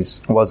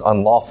companies was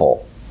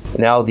unlawful.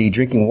 Now the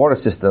drinking water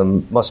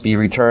system must be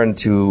returned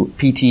to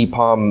PT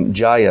Pam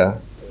Jaya,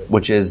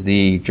 which is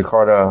the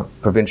Jakarta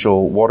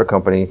Provincial Water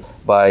Company,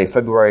 by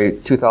February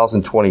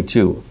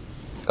 2022.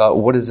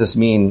 What does this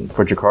mean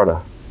for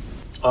Jakarta?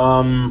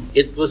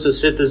 It was a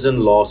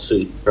citizen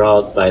lawsuit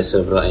brought by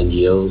several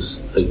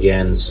NGOs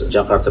against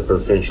Jakarta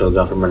provincial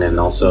government and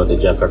also the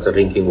Jakarta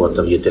Drinking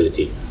Water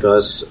Utility.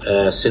 Because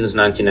since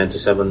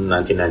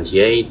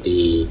 1997-1998,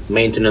 the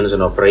maintenance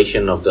and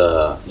operation of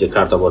the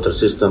Jakarta water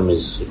system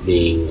is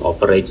being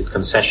operated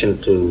concession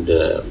to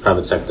the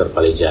private sector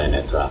Palijaya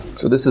Netra.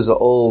 So this is an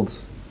old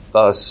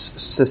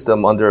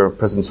system under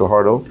President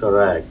Suharto?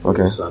 Correct.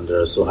 Okay. It's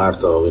under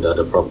Suharto without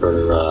a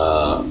proper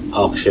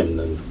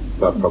auction and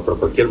proper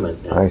procurement.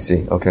 Yeah. I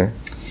see. Okay.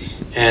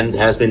 And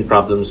has been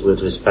problems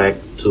with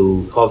respect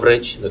to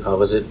coverage. The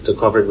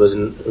coverage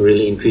wasn't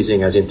really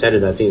increasing as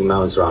intended. I think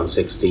now it's around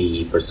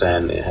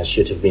 60%. It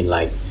should have been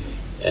like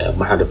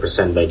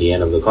 100% by the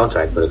end of the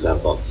contract, for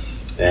example.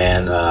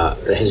 And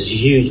there is a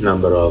huge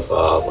number of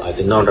I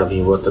think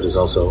non-revenue water is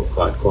also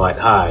quite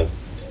high.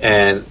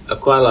 And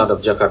quite a lot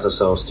of Jakarta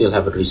South still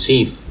haven't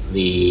received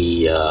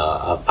the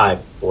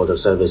pipe water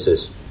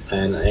services.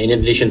 And in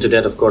addition to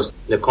that, of course,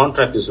 the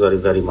contract is very,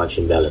 very much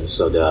imbalanced.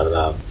 So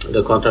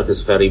the contract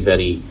is very,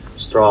 very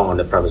strong on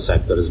the private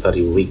sector, is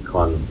very weak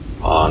on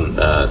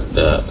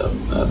the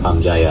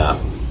Pamjaya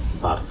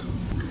part.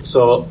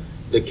 So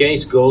the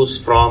case goes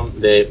from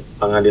the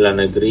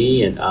Pengadilan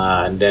Negeri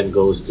and then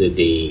goes to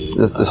the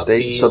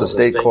state, appeal, so the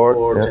state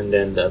court, yeah. And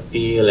then the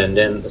appeal, and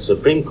then the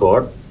Supreme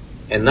Court.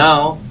 And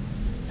now,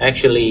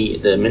 actually,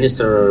 the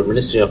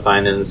Ministry of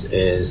Finance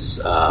is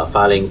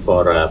filing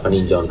for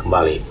peninjauan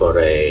kembali for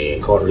a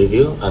court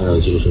review, annual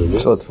judicial review.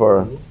 So it's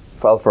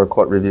filed for a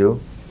court review.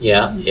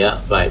 Yeah,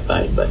 by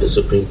the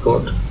Supreme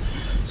Court.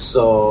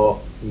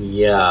 So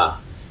yeah,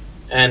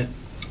 and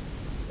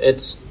at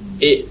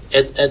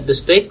the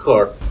state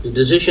court, the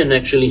decision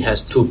actually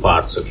has two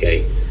parts.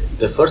 Okay,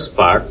 the first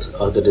part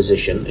of the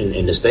decision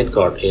in the state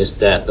court is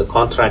that the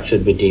contract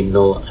should be deemed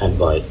null and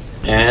void,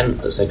 and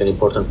the second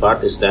important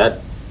part is that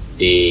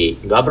the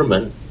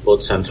government,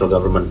 both central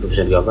government and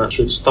provincial government,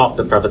 should stop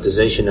the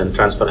privatization and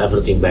transfer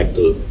everything back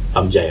to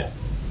Pamjaya.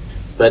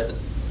 But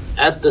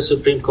at the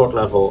Supreme Court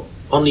level,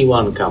 only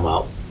one come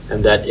out,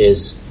 and that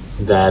is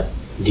that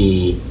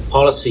the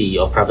policy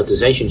of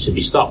privatization should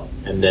be stopped,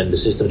 and then the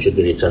system should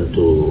be returned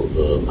to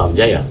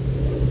Pamjaya.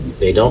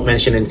 They don't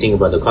mention anything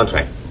about the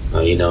contract.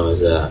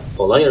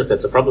 For lawyers,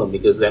 that's a problem,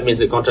 because that means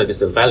the contract is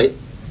still valid,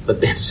 but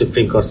then the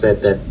Supreme Court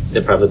said that the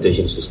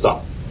privatization should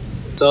stop.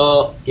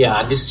 So,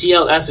 yeah, the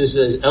CLS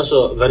is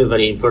also very,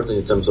 very important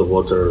in terms of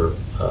water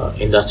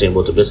industry and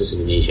water business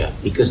in Indonesia,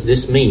 because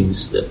this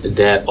means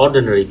that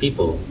ordinary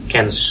people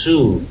can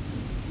sue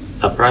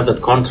a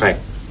private contract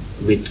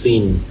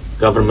between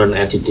government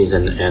entities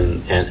and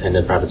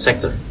the private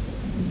sector,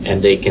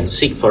 and they can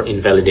seek for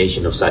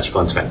invalidation of such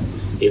contract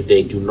if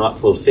they do not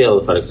fulfill,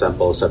 for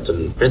example,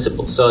 certain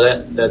principles.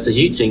 So that's a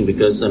huge thing,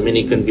 because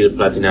it can be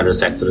applied in other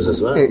sectors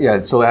as well.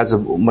 Yeah, so it has a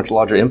much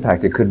larger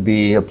impact. It could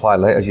be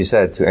applied, as you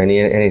said, to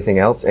anything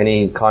else,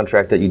 any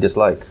contract that you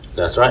dislike.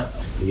 That's right.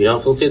 If you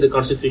don't fulfill the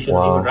constitution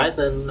and human rights,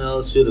 then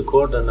I'll sue the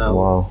court and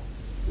I'll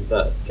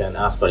can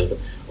ask for it.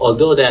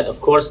 Although that,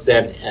 of course,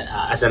 that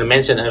as I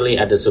mentioned earlier,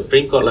 at the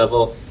Supreme Court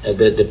level,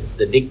 the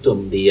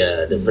dictum,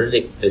 the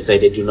verdict,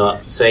 they do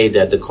not say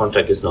that the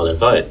contract is null and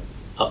void.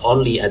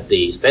 Only at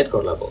the state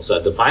court level. So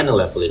at the final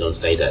level, they don't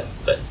say that.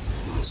 But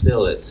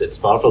still, it's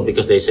powerful,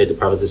 because they say the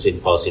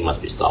privatization policy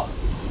must be stopped.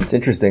 It's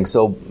interesting.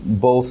 So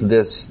both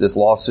this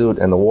lawsuit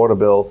and the water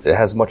bill, it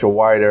has much a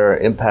wider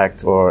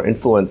impact or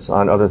influence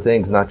on other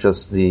things, not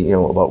just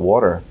about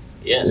water.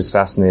 Yes, it's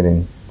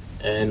fascinating.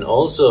 And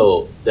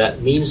also,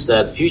 that means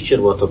that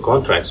future water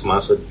contracts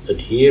must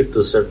adhere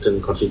to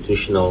certain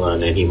constitutional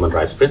and human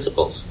rights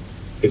principles,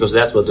 because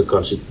that's what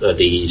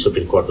the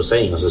Supreme Court was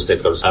saying, as the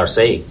state courts are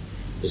saying.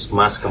 This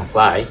must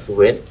comply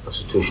with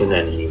constitution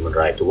and human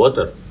right to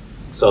water.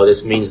 So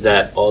this means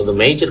that all the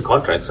major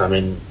contracts,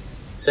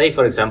 say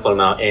for example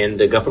now in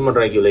the government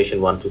regulation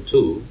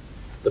 122,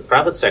 the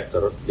private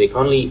sector, they can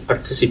only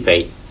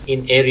participate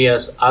in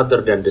areas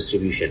other than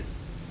distribution.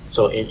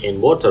 So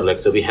in water, like,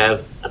 so we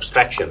have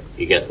abstraction.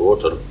 You get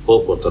water,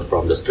 bulk water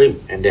from the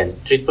stream, and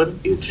then treatment,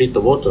 you treat the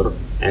water,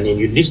 and then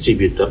you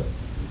distribute them,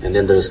 and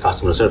then there is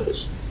customer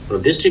service. So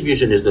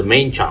distribution is the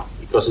main chunk,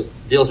 because it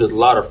deals with a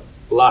lot of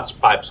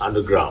large pipes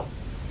underground.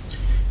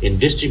 In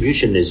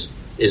distribution is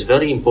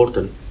very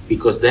important,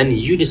 because then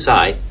you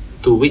decide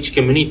to which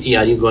community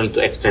are you going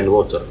to extend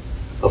water.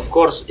 Of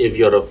course, if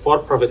you're a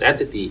for-profit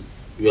entity,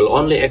 you will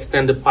only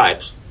extend the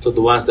pipes to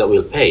the ones that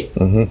will pay.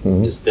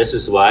 This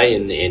is why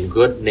in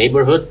good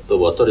neighborhood, the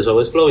water is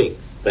always flowing.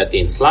 But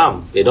in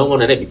slum, they don't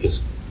want that,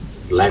 because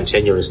land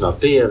tenure is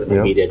not clear,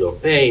 maybe they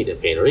don't pay, they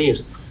pay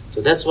arrears.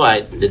 So that's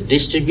why the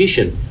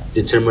distribution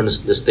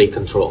determines the state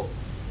control.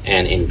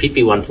 And in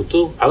PP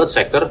 122, private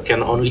sector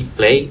can only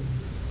play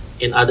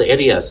in other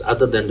areas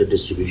other than the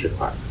distribution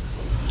part.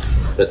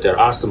 But there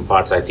are some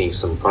parts, I think,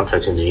 some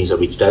contracts in Indonesia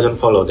which doesn't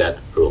follow that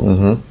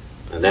rule.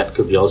 And that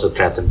could be also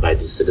threatened by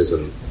the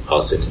citizen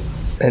or city.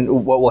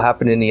 And what will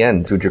happen in the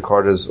end to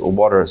Jakarta's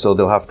water? So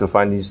they'll have to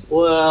find these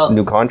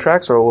new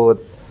contracts, or will it?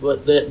 Well,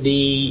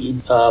 the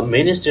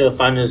Ministry of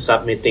Finance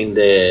submitting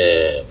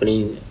the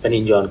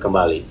peninjauan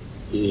kembali,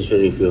 judicial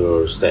review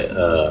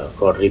or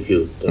court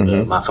review to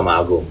the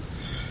Mahkamah Agung.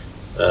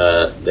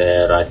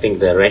 I think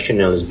the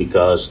rationale is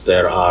because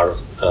there are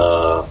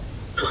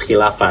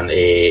kekhilafan,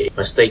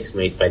 mistakes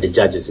made by the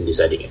judges in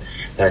deciding it.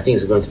 And I think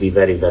it's going to be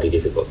very, very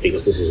difficult,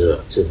 because this is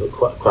a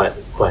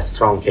quite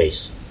strong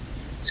case.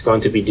 It's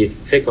going to be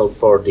difficult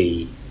for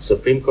the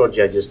Supreme Court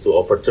judges to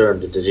overturn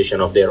the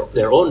decision of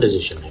their own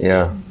decision.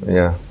 Yeah.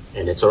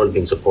 And it's already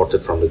been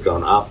supported from the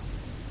ground up.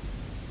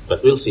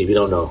 But we'll see. We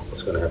don't know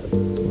what's going to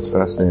happen. It's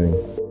fascinating.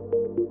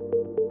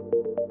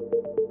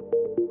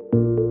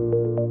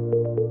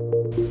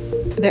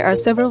 There are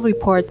several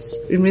reports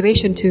in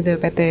relation to the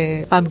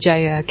PT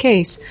Pamjaya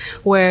case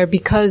where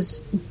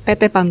because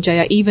PT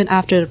Pamjaya, even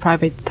after the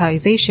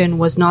privatization,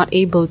 was not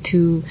able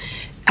to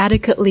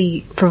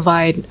adequately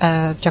provide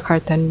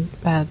Jakartan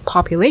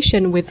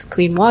population with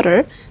clean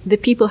water, the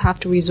people have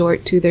to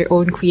resort to their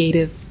own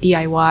creative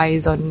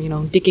DIYs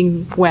on,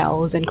 digging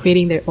wells and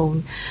creating their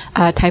own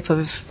type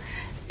of,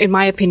 in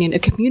my opinion, a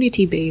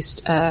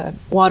community-based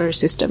water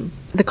system.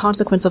 The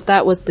consequence of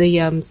that was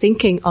the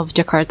sinking of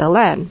Jakarta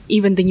land.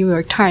 Even the New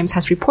York Times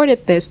has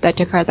reported this, that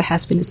Jakarta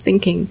has been a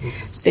sinking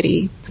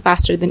city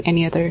faster than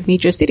any other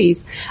major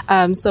cities.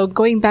 So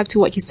going back to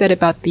what you said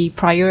about the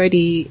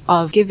priority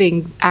of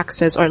giving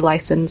access or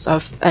license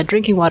of a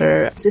drinking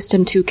water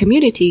system to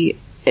community,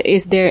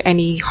 is there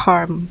any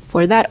harm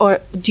for that?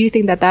 Or do you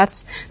think that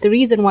that's the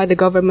reason why the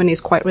government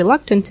is quite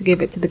reluctant to give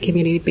it to the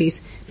community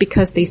base,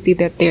 because they see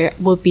that there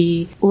will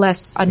be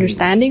less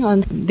understanding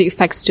on the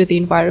effects to the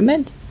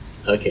environment?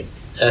 Okay.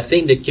 I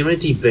think the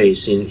community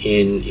base in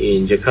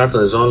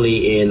Jakarta is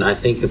only in, I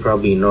think,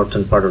 probably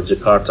northern part of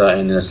Jakarta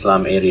and in the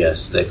slum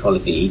areas. They call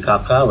it the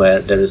IKK, where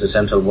there is a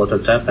central water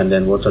tap and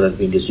then water has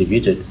been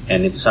distributed,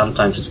 and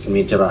sometimes it's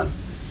community run.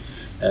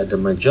 The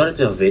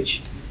majority of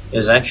which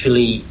is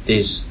actually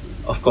this,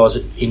 of course,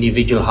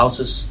 individual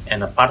houses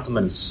and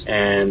apartments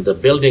and the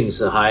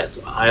buildings,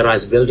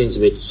 high-rise buildings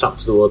which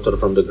sucks the water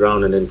from the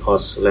ground and then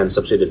costs land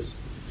subsidies.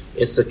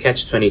 It's a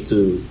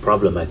catch-22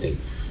 problem, I think,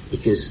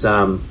 because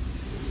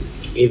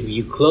if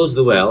you close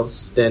the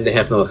wells, then they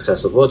have no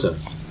access of water.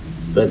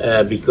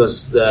 But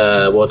because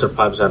the water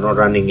pipes are not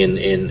running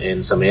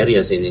in some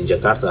areas in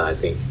Jakarta, I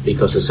think,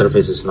 because the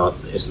surface is not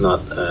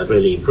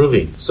really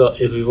improving. So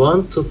if we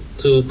want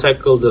to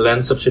tackle the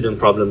land subsidence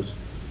problems,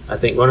 I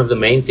think one of the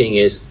main thing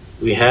is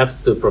we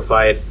have to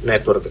provide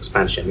network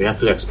expansion. We have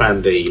to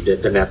expand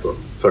the network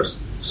first.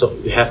 So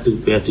we have to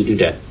do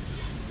that.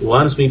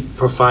 Once we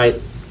provide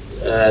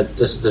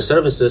the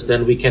services,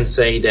 then we can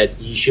say that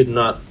you should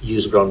not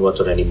use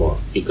groundwater anymore,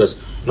 because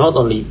not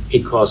only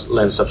it costs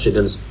land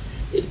subsidence,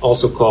 it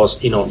also costs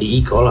the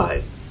E.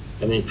 coli.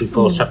 I mean,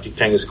 people's septic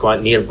tank is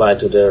quite nearby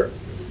to their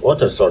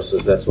water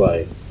sources. That's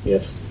why we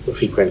have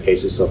frequent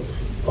cases of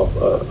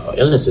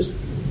illnesses.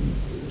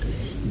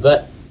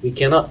 But we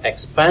cannot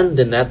expand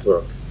the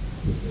network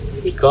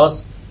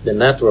because the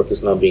network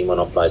is now being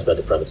monopolized by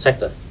the private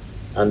sector.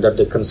 Under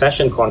the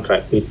concession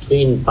contract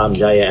between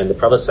Pamjaya and the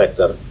private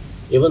sector,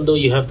 even though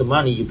you have the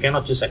money, you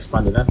cannot just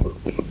expand the network.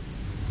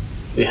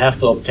 We have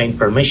to obtain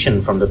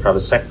permission from the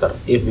private sector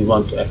if we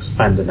want to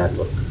expand the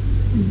network.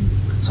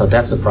 So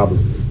that's a problem.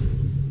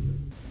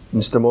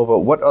 Mr. Mova,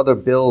 what other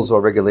bills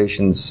or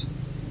regulations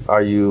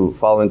are you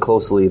following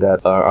closely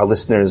that our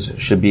listeners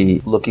should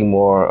be looking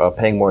more,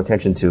 paying more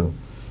attention to?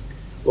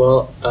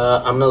 Well,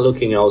 I'm not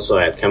looking also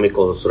at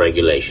chemicals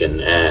regulation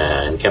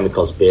and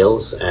chemicals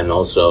bills, and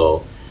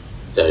also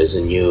there is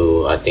a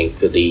new, I think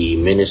the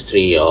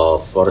Ministry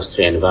of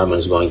Forestry and Environment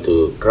is going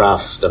to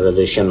draft the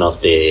revision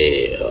of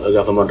the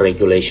government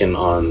regulation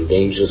on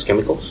dangerous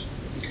chemicals.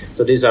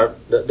 So these are,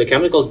 the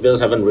chemicals bills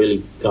haven't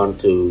really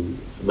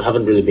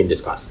been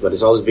discussed, but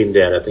it's always been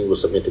there. I think it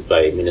was submitted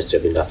by Ministry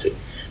of Industry.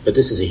 But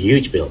this is a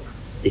huge bill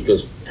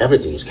because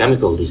everything is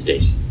chemical these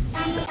days.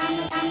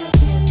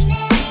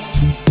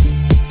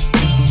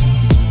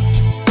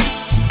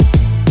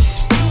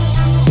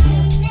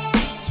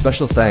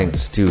 Special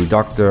thanks to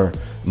Dr.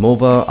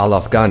 Mova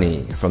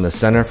Al-Afghani from the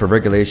Center for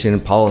Regulation,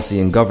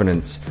 Policy and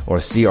Governance, or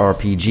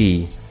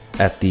CRPG,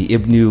 at the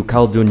Ibnu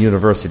Khaldun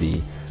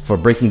University for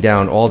breaking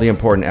down all the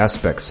important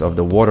aspects of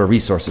the Water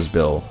Resources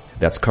Bill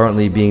that's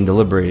currently being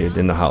deliberated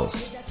in the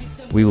House.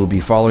 We will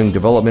be following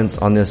developments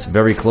on this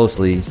very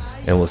closely,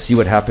 and we'll see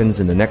what happens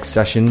in the next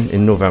session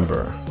in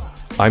November.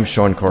 I'm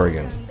Sean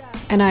Corrigan.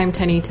 And I'm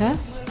Tanita.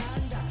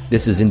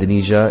 This is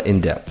Indonesia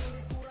In Depth.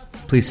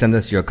 Please send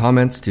us your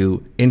comments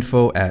to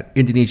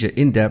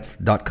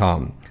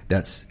info@indonesiaindepth.com.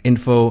 That's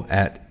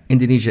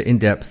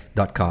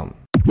info@indonesiaindepth.com.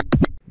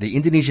 The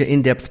Indonesia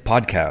In Depth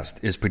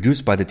podcast is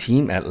produced by the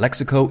team at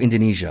Lexico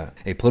Indonesia,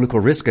 a political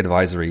risk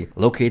advisory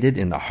located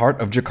in the heart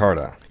of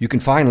Jakarta. You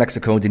can find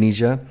Lexico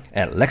Indonesia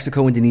at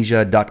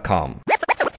lexicoindonesia.com.